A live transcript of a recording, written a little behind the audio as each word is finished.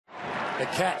The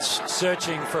Cats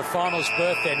searching for a finals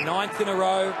berth, their 9th in a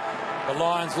row. The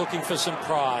Lions looking for some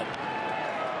pride.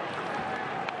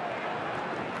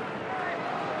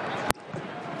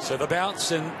 So the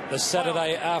bounce in the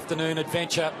Saturday afternoon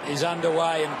adventure is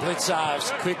underway, and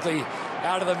Blitzarves quickly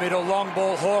out of the middle. Long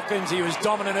ball, Hawkins. He was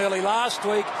dominant early last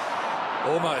week.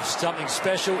 Almost something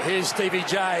special. Here's Stevie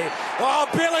J. Oh,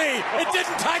 Billy! It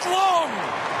didn't take long!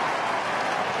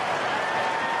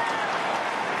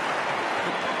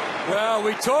 Well,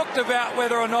 we talked about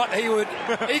whether or not he would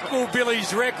equal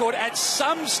Billy's record at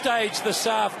some stage this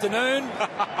afternoon.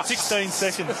 16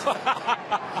 seconds.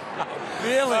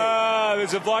 Really?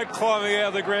 There's a bloke climbing out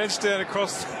of the grandstand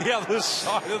across the other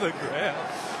side of the ground.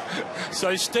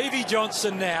 So Stevie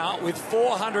Johnson now with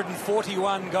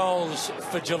 441 goals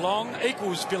for Geelong,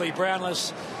 equals Billy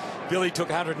Brownless. Billy took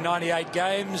 198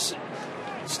 games.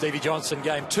 Stevie Johnson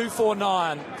game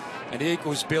 249, and he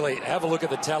equals Billy. Have a look at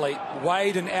the tally.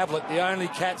 Wade and Ablett, the only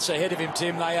Cats ahead of him,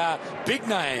 Tim. They are big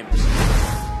names.